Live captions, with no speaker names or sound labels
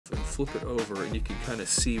flip it over and you can kind of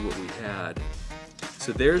see what we had.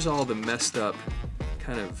 So there's all the messed up,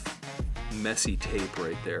 kind of messy tape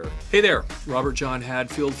right there. Hey there, Robert John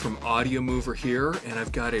Hadfield from Audiomover here, and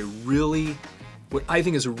I've got a really, what I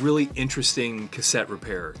think is a really interesting cassette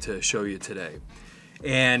repair to show you today.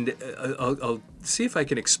 And I'll see if I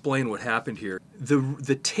can explain what happened here.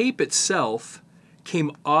 The tape itself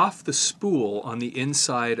came off the spool on the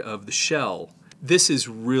inside of the shell. This is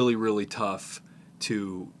really, really tough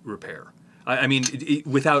to repair. I mean,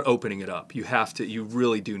 without opening it up, you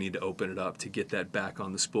really do need to open it up to get that back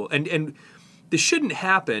on the spool. And this shouldn't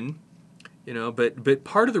happen, you know, but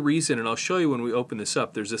part of the reason, and I'll show you when we open this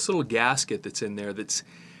up, there's this little gasket that's in there that's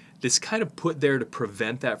kind of put there to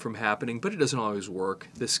prevent that from happening, but it doesn't always work.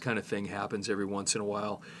 This kind of thing happens every once in a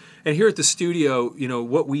while. And here at the studio, you know,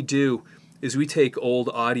 what we do is we take old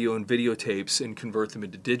audio and videotapes and convert them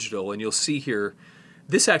into digital, and you'll see here,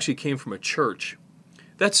 this actually came from a church.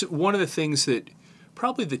 That's one of the things that,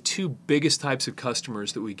 probably the two biggest types of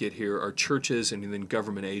customers that we get here are churches and then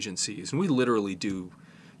government agencies, and we literally do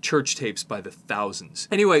church tapes by the thousands.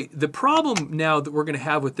 Anyway, the problem now that we're going to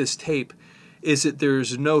have with this tape is that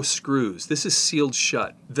there's no screws. This is sealed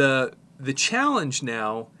shut. The challenge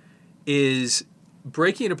now is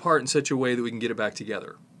breaking it apart in such a way that we can get it back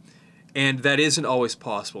together. And that isn't always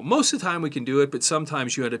possible. Most of the time we can do it, but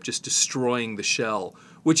sometimes you end up just destroying the shell,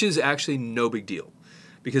 which is actually no big deal.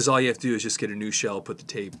 Because all you have to do is just get a new shell, put the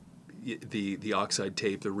tape, the oxide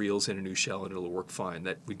tape, the reels in a new shell, and it'll work fine.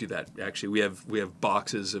 We do that. Actually, we have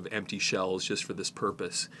boxes of empty shells just for this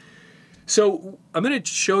purpose. So I'm going to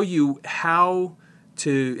show you how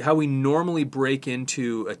we normally break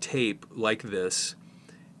into a tape like this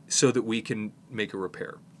so that we can make a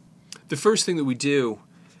repair. The first thing that we do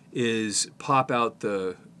is pop out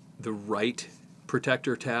the right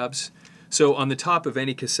protector tabs. So on the top of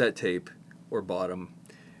any cassette tape, or bottom,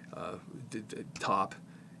 top,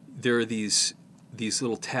 there are these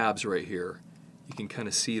little tabs right here. You can kind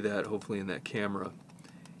of see that hopefully in that camera.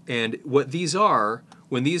 And what these are,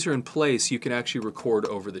 when these are in place, you can actually record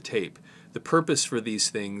over the tape. The purpose for these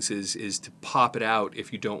things is to pop it out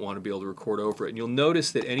if you don't want to be able to record over it. And you'll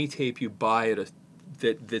notice that any tape you buy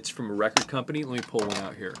that's from a record company, let me pull one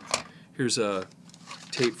out here. Here's a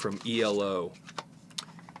tape from ELO.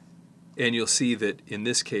 And you'll see that in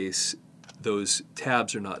this case, those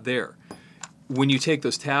tabs are not there. When you take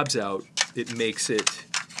those tabs out, it makes it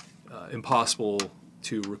impossible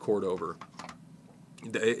to record over.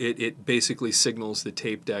 It basically signals the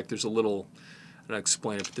tape deck. There's a little, I'll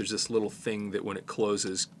explain it, but there's this little thing that when it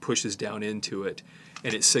closes, pushes down into it,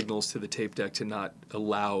 and it signals to the tape deck to not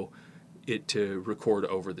allow it to record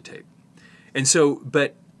over the tape. And so,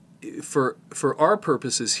 but for our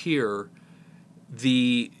purposes here,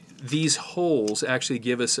 these holes actually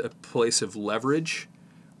give us a place of leverage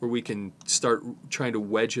where we can start trying to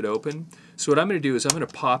wedge it open. So what I'm going to do is I'm going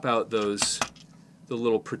to pop out the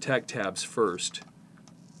little protect tabs first.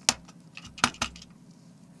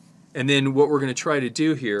 And then what we're going to try to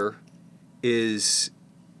do here is,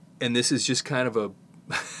 and this is just kind of a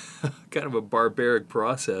kind of a barbaric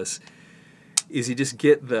process, is you just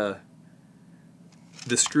get the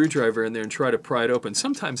screwdriver in there and try to pry it open.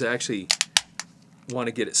 Sometimes I actually want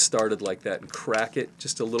to get it started like that and crack it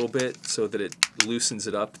just a little bit so that it loosens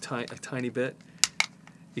it up a tiny bit.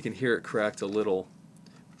 You can hear it cracked a little.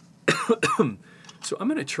 So I'm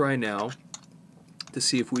going to try now to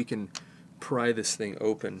see if we can pry this thing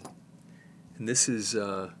open. And this is,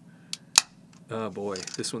 oh boy,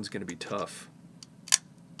 this one's going to be tough.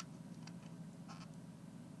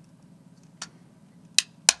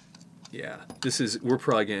 Yeah, we're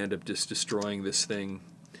probably going to end up just destroying this thing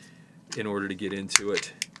in order to get into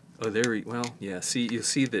it. Oh, well, yeah, see, you'll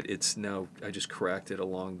see that it's now, I just cracked it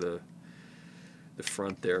along the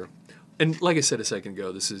front there. And like I said a second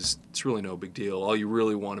ago, it's really no big deal. All you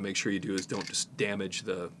really want to make sure you do is don't just damage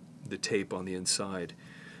the tape on the inside.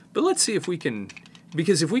 But let's see if we can,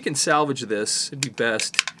 because if we can salvage this, it'd be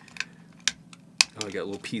best. Oh, I got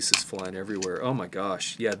little pieces flying everywhere. Oh my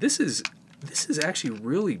gosh, yeah, this is actually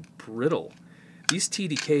really brittle. These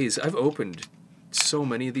TDKs, I've opened so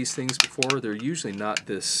many of these things before. They're usually not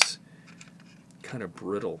this kind of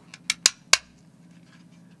brittle.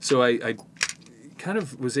 So I kind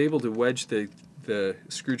of was able to wedge the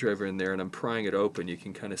screwdriver in there, and I'm prying it open. You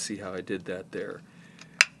can kind of see how I did that there.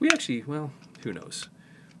 We actually, well, who knows?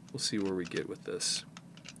 We'll see where we get with this.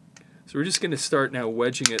 So we're just going to start now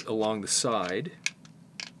wedging it along the side.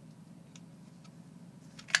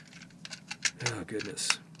 Oh,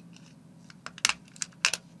 goodness.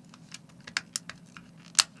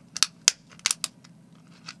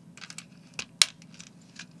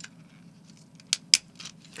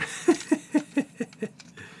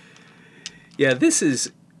 Yeah,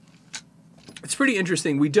 it's pretty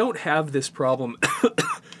interesting. We don't have this problem.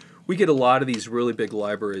 We get a lot of these really big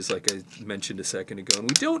libraries, like I mentioned a second ago, and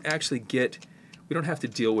we don't have to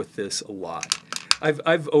deal with this a lot.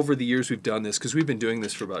 I've over the years we've done this, because we've been doing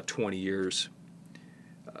this for about 20 years.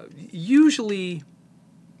 Usually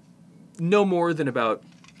no more than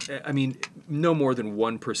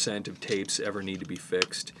 1% of tapes ever need to be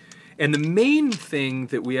fixed. And the main thing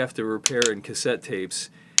that we have to repair in cassette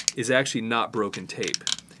tapes is actually not broken tape.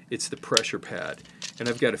 It's the pressure pad. And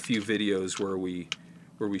I've got a few videos where we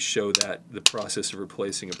show the process of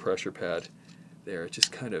replacing a pressure pad. There, it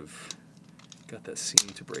just kind of got that seam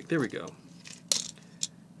to break. There we go.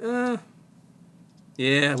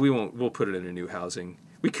 Yeah, we'll put it in a new housing.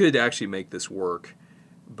 We could actually make this work,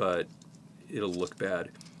 but it'll look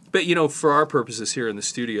bad. But you know, for our purposes here in the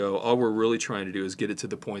studio, all we're really trying to do is get it to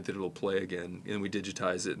the point that it'll play again, and we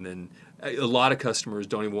digitize it. And then a lot of customers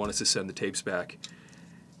don't even want us to send the tapes back,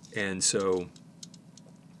 and so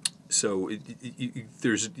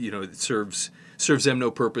it serves them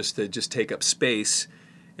no purpose to just take up space,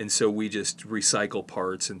 and so we just recycle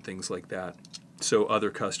parts and things like that. So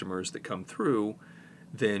other customers that come through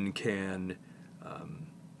then can,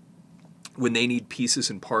 when they need pieces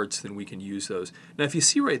and parts, then we can use those. Now, if you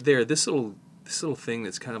see right there, this little thing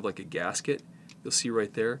that's kind of like a gasket, you'll see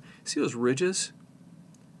right there. See those ridges?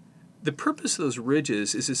 The purpose of those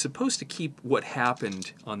ridges is it's supposed to keep what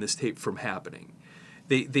happened on this tape from happening.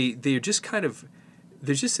 They're just kind of,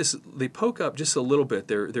 there's just this, they poke up just a little bit.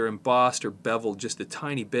 They're embossed or beveled just a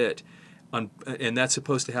tiny bit, and that's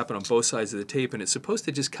supposed to happen on both sides of the tape, and it's supposed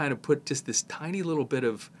to just kind of put just this tiny little bit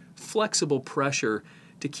of flexible pressure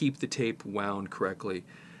to keep the tape wound correctly.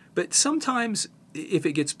 But sometimes if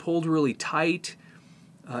it gets pulled really tight,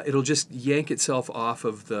 it'll just yank itself off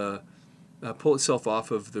of the pull itself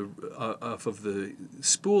off of the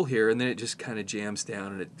spool here, and then it just kind of jams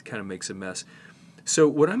down and it kind of makes a mess. So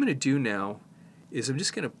what I'm going to do now is I'm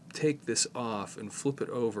just going to take this off and flip it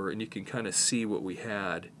over, and you can kind of see what we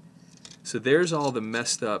had. So there's all the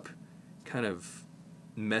messed up, kind of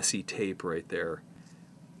messy tape right there,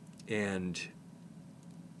 and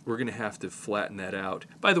we're going to have to flatten that out.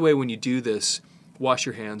 By the way, when you do this, wash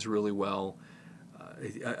your hands really well.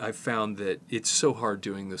 I've found that it's so hard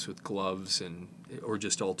doing this with gloves or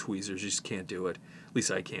just all tweezers. You just can't do it. At least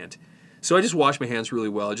I can't. So I just wash my hands really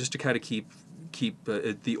well, just to kind of keep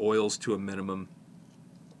the oils to a minimum.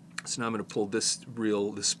 So now I'm going to pull this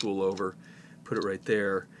spool over, put it right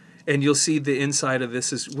there, and you'll see the inside of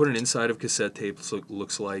this is what an inside of cassette tape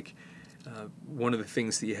looks like. One of the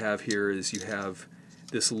things that you have here is you have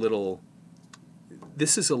this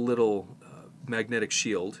is a little magnetic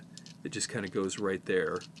shield that just kind of goes right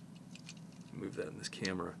there. Move that in this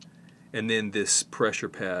camera. And then this pressure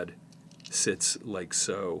pad sits like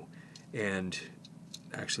so, and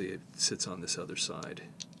actually it sits on this other side.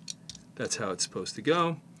 That's how it's supposed to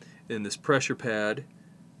go. And this pressure pad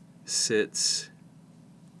sits,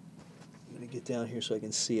 I'm going to get down here so I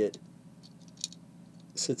can see it,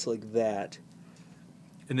 sits like that.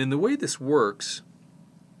 And then the way this works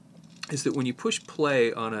is that when you push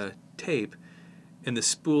play on a tape and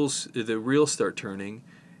the reels start turning,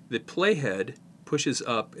 the playhead pushes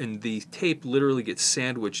up and the tape literally gets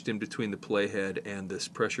sandwiched in between the playhead and this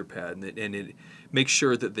pressure pad, and it makes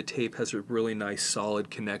sure that the tape has a really nice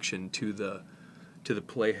solid connection to the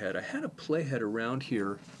playhead. I had a playhead around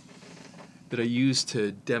here that I used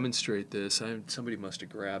to demonstrate this. Somebody must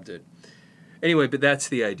have grabbed it. Anyway, but that's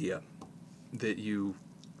the idea, that you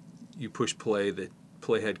push play, the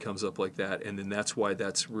playhead comes up like that, and then that's why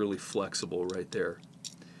that's really flexible right there.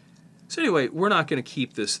 So anyway, we're not going to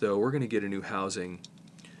keep this though. We're going to get a new housing.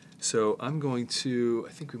 So I'm going to,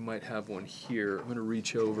 I think we might have one here. I'm going to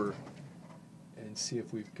reach over and see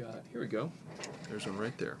if we've got, here we go. There's one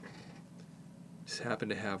right there. Just happen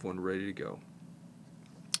to have one ready to go.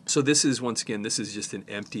 So this is, once again, this is just an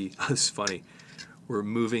empty, it's funny, we're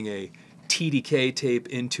moving a TDK tape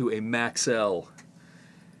into a Maxell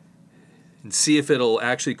and see if it'll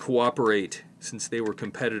actually cooperate, since they were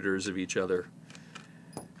competitors of each other.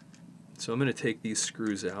 So I'm going to take these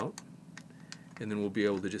screws out, and then we'll be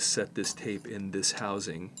able to just set this tape in this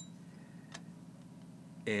housing.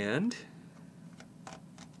 And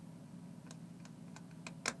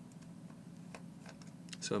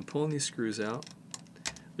so I'm pulling these screws out.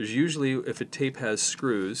 There's usually, if a tape has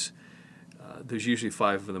screws, there's usually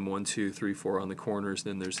 5 of them, 1, 2, 3, 4 on the corners,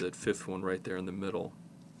 then there's that 5th one right there in the middle.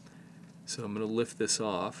 So I'm going to lift this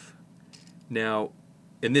off. Now,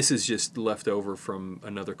 and this is just left over from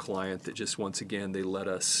another client that just, once again, they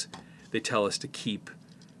tell us to keep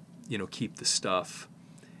the stuff.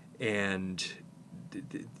 And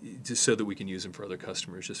just so that we can use them for other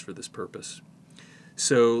customers just for this purpose.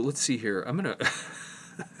 So let's see here. I'm going to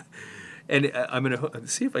and I'm going to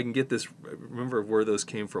see if I can get this, remember where those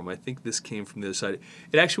came from. I think this came from the other side.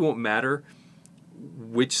 It actually won't matter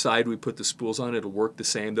which side we put the spools on. It'll work the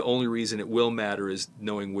same. The only reason it will matter is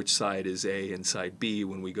knowing which side is A and side B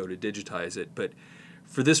when we go to digitize it. But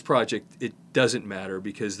for this project, it doesn't matter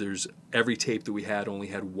because every tape that we had only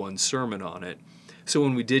had one sermon on it. So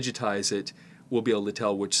when we digitize it, we'll be able to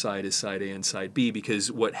tell which side is side A and side B, because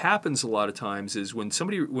what happens a lot of times is when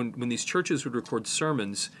these churches would record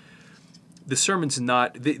sermons, the sermon's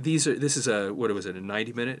not, this is a, what was it, a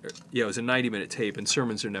 90-minute? Yeah, it was a 90-minute tape, and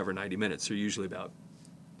sermons are never 90 minutes. They're usually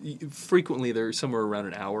frequently they're somewhere around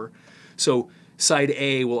an hour. So side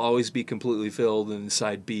A will always be completely filled, and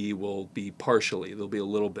side B will be partially. There'll be a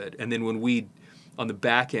little bit. And then on the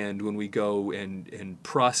back end, when we go and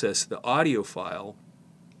process the audio file,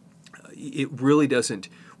 it really doesn't,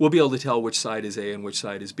 we'll be able to tell which side is A and which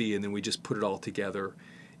side is B, and then we just put it all together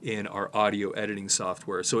in our audio editing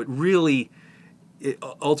software. So ultimately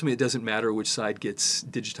it doesn't matter which side gets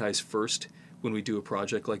digitized first when we do a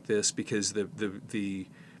project like this, because the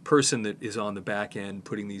person that is on the back end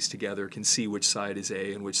putting these together can see which side is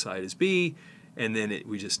A and which side is B, and then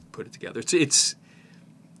we just put it together. It's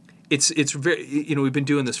very, we've been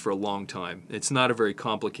doing this for a long time. It's not a very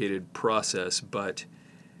complicated process, but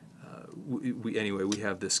anyway, we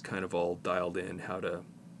have this kind of all dialed in, how to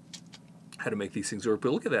make these things work.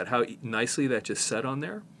 But look at that, how nicely that just set on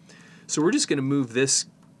there. So we're just going to move this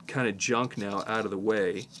kind of junk now out of the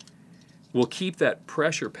way. We'll keep that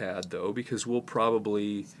pressure pad though, because we'll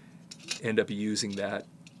probably end up using that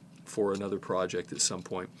for another project at some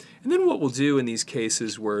point. And then what we'll do in these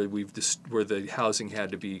cases where the housing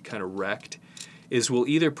had to be kind of wrecked is we'll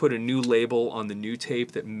either put a new label on the new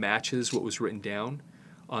tape that matches what was written down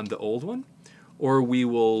on the old one, or we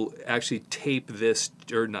will actually tape this,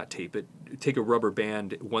 or not tape it, take a rubber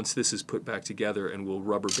band once this is put back together, and we'll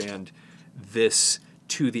rubber band this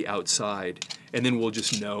to the outside, and then we'll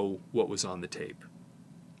just know what was on the tape.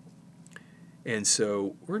 And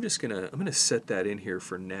so I'm gonna set that in here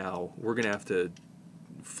for now. We're gonna have to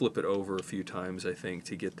flip it over a few times, I think,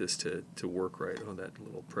 to get this to work right. Oh, that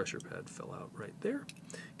little pressure pad fell out right there.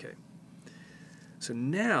 Okay. So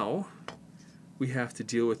now we have to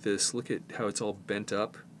deal with this. Look at how it's all bent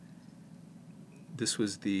up. This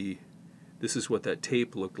is what that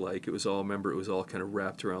tape looked like. It was all, remember, it was all kind of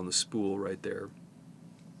wrapped around the spool right there.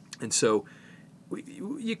 And so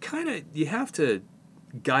you have to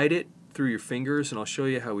guide it through your fingers, and I'll show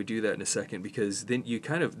you how we do that in a second, because then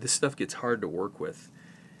this stuff gets hard to work with,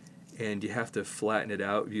 and you have to flatten it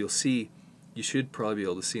out. You should probably be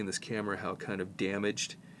able to see in this camera how kind of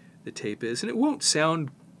damaged the tape is, and it won't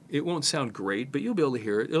sound great, but you'll be able to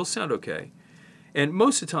hear it. It'll sound okay. And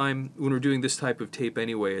most of the time when we're doing this type of tape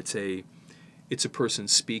anyway, it's a person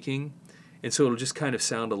speaking, and so it'll just kind of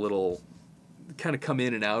sound a little, kind of come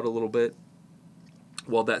in and out a little bit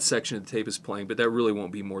while that section of the tape is playing, but that really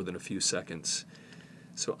won't be more than a few seconds.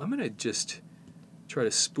 So I'm going to just try to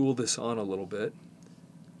spool this on a little bit.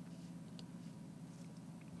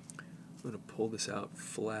 I'm going to pull this out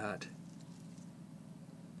flat.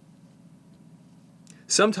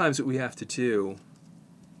 Sometimes what we have to do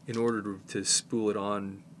in order to spool it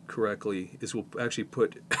on correctly is we'll actually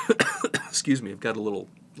put, excuse me, I've got a little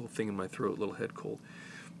thing in my throat, a little head cold.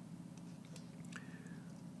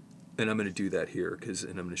 And I'm going to do that here, and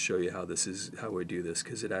I'm going to show you how I do this,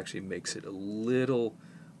 because it actually makes it a little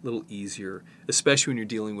easier, especially when you're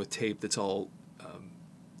dealing with tape that's all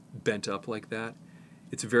bent up like that.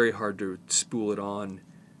 It's very hard to spool it on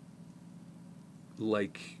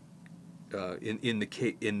like in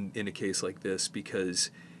a case like this, because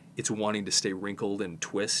it's wanting to stay wrinkled and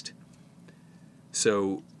twist.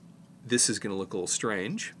 So this is going to look a little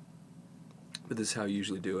strange, but this is how you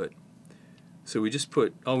usually do it. So we just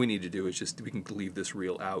all we need to do is we can leave this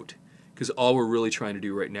reel out, because all we're really trying to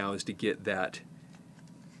do right now is to get that,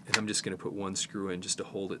 and I'm just going to put one screw in just to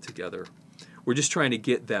hold it together. We're just trying to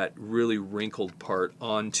get that really wrinkled part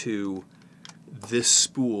onto this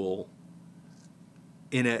spool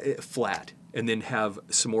in a flat, and then have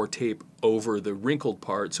some more tape over the wrinkled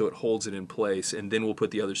part so it holds it in place, and then we'll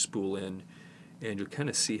put the other spool in, and you'll kind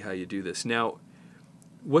of see how you do this. Now,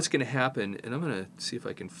 what's going to happen, and I'm going to see if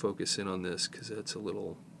I can focus in on this, because that's a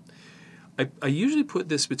little... I usually put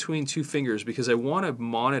this between two fingers because I want to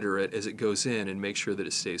monitor it as it goes in and make sure that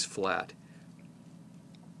it stays flat.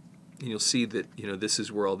 And you'll see that, this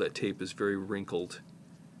is where all that tape is very wrinkled.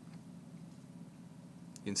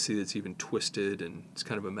 You can see that it's even twisted, and it's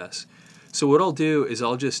kind of a mess. So what I'll do is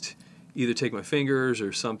I'll just either take my fingers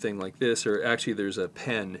or something like this, or actually there's a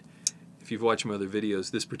pen. If you've watched my other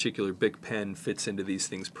videos, this particular big pen fits into these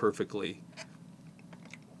things perfectly.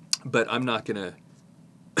 But I'm not going to,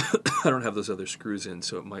 I don't have those other screws in,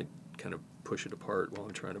 so it might kind of push it apart while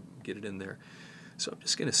I'm trying to get it in there. So I'm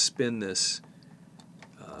just going to spin this.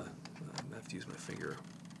 I have to use my finger.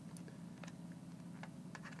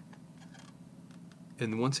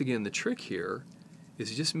 And once again, the trick here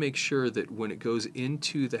is just make sure that when it goes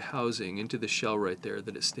into the housing, into the shell right there,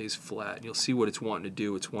 that it stays flat. And you'll see what it's wanting to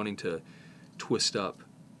do. It's wanting to twist up.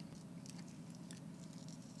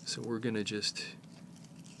 So we're going to just,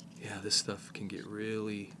 yeah, this stuff can get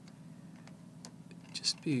really,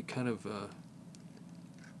 just be kind of a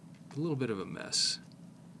little bit of a mess.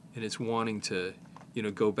 And it's wanting to, you know,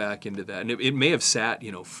 go back into that. And it may have sat,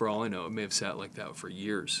 you know, for all I know, it may have sat like that for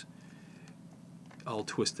years, all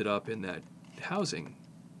twisted up in that housing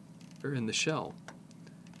or in the shell.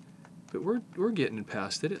 But we're getting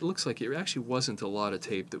past it. It looks like it actually wasn't a lot of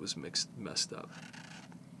tape that was messed up.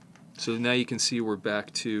 So now you can see we're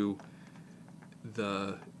back to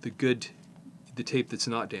the tape that's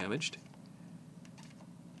not damaged.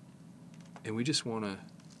 And we just want to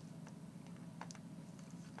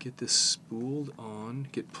get this spooled on,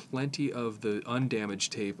 get plenty of the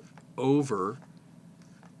undamaged tape over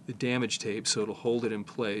the damaged tape so it'll hold it in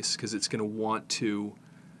place, because it's going to want to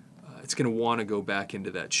go back into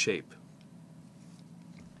that shape.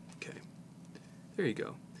 Okay, there you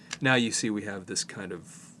go. Now you see we have this kind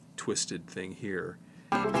of twisted thing here.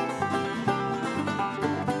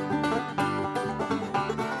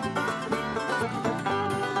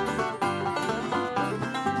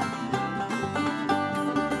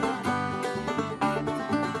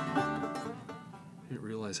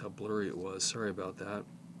 How blurry it was. Sorry about that.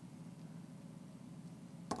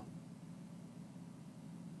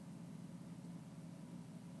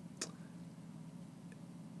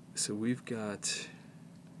 So we've got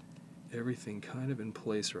everything kind of in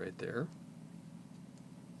place right there.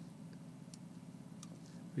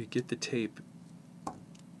 We get the tape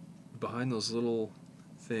behind those little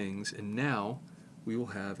things, and now we will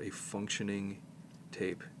have a functioning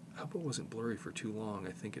tape. I hope it wasn't blurry for too long.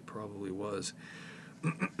 I think it probably was.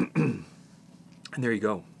 And there you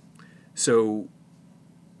go. So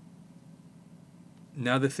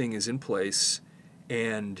now the thing is in place,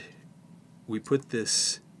 and we put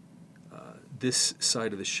this this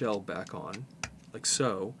side of the shell back on, like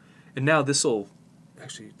so. And now this will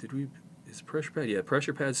actually, is the pressure pad? Yeah,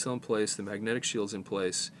 pressure pad's still in place. The magnetic shield's in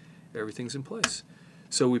place. Everything's in place.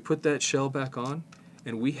 So we put that shell back on,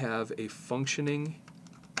 and we have a functioning.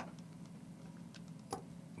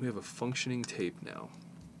 We have a functioning tape now.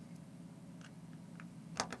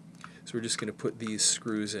 So we're just going to put these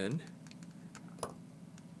screws in,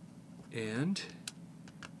 and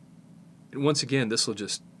once again, it'll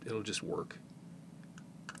just work.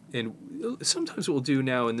 And sometimes what we'll do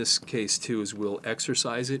now in this case too is we'll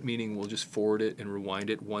exercise it, meaning we'll just forward it and rewind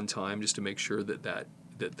it one time just to make sure that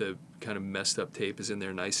the kind of messed up tape is in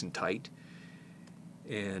there nice and tight.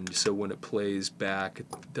 And so when it plays back, it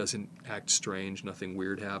doesn't act strange, nothing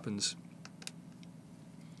weird happens.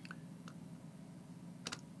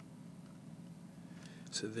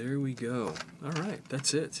 So there we go. All right,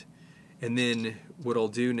 that's it. And then what I'll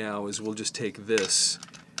do now is we'll just take this,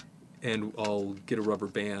 and I'll get a rubber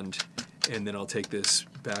band, and then I'll take this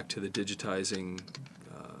back to the digitizing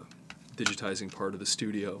part of the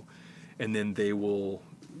studio, and then they'll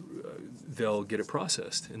get it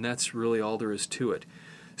processed. And that's really all there is to it.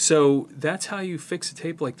 So that's how you fix a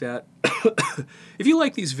tape like that. If you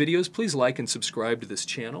like these videos, please like and subscribe to this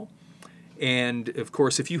channel. And of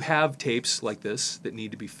course, if you have tapes like this that need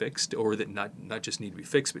to be fixed, or that not just need to be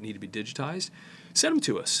fixed but need to be digitized, send them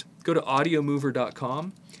to us. Go to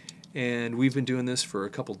audiomover.com, and we've been doing this for a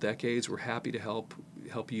couple decades. We're happy to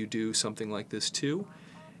help you do something like this too.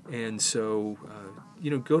 And so,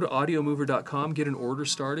 go to audiomover.com, get an order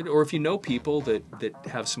started, or if you know people that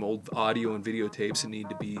have some old audio and video tapes that need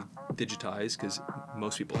to be digitized, because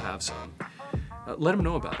most people have some, let them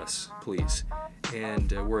know about us, please.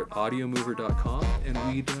 And we're at audiomover.com,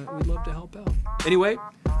 and we'd love to help out. Anyway,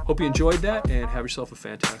 hope you enjoyed that, and have yourself a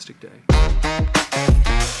fantastic day.